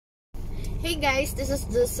Hey guys, this is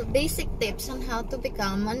just basic tips on how to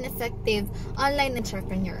become an effective online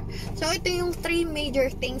entrepreneur. So ito yung 3 major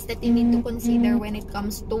things that you need to consider when it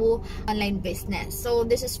comes to online business. So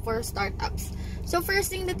this is for startups. So first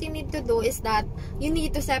thing that you need to do is that you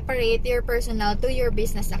need to separate your personal to your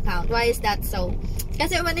business account. Why is that so?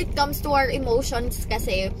 Kasi when it comes to our emotions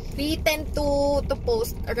kasi, we tend to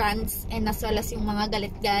post rants and as well as yung mga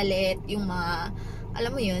galit-galit, yung mga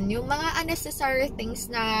alam mo yun, yung mga unnecessary things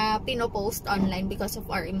na pinopost online because of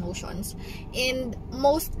our emotions. And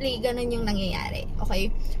mostly, ganun yung nangyayari. Okay?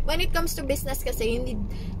 When it comes to business kasi,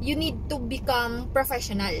 you need to become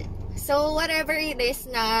professional. So, whatever it is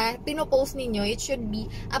na pinopost ninyo, it should be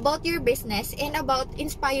about your business and about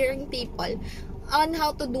inspiring people on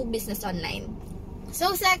how to do business online.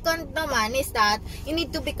 So, second naman is that you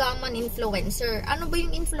need to become an influencer. Ano ba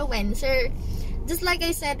yung influencer? Just like I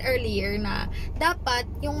said earlier na dapat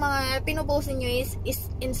yung mga pinopost niyo is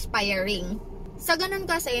inspiring. Sa ganun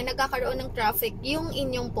kasi, nagkakaroon ng traffic yung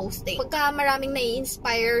inyong posting. Pagka maraming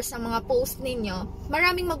nai-inspire sa mga post ninyo,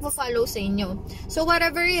 maraming magpo-follow sa inyo. So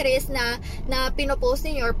whatever it is na pinopost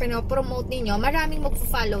ninyo or pinopromote ninyo, maraming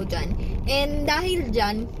magpo-follow dyan. And dahil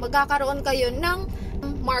dyan, magkakaroon kayo ng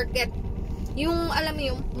market. Yung, alam mo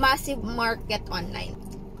yung massive market online.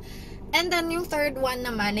 And then, yung third one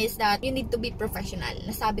naman is that you need to be professional.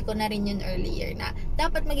 Nasabi ko na rin yun earlier na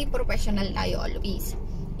dapat maging professional tayo always.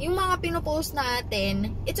 Yung mga pinopost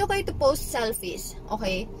natin, it's okay to post selfies,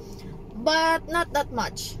 okay? But not that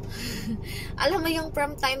much. Alam mo yung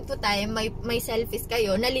from time to time, may selfies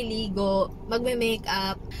kayo, naliligo,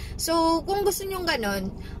 magme-makeup. So, kung gusto nyo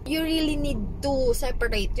ganon, you really need to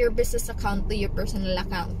separate your business account to your personal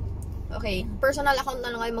account. Okay, personal account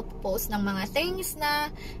na lang kayo magpo-post ng mga things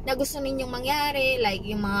na gusto ninyong mangyari, like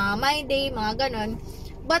yung mga my day, mga ganon.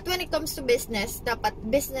 But when it comes to business, dapat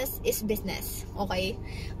business is business. Okay?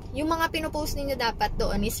 Yung mga pinopost ninyo dapat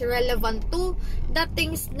doon is relevant to the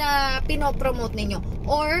things na pinopromote ninyo.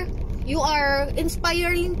 Or, you are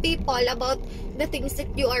inspiring people about the things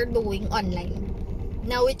that you are doing online.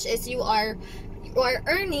 Now, which is you are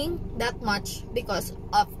earning that much because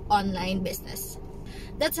of online business.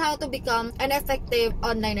 That's how to become an effective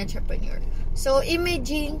online entrepreneur. So,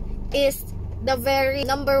 imaging is the very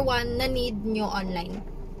number one na need nyo online.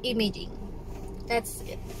 Imaging. That's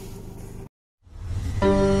it.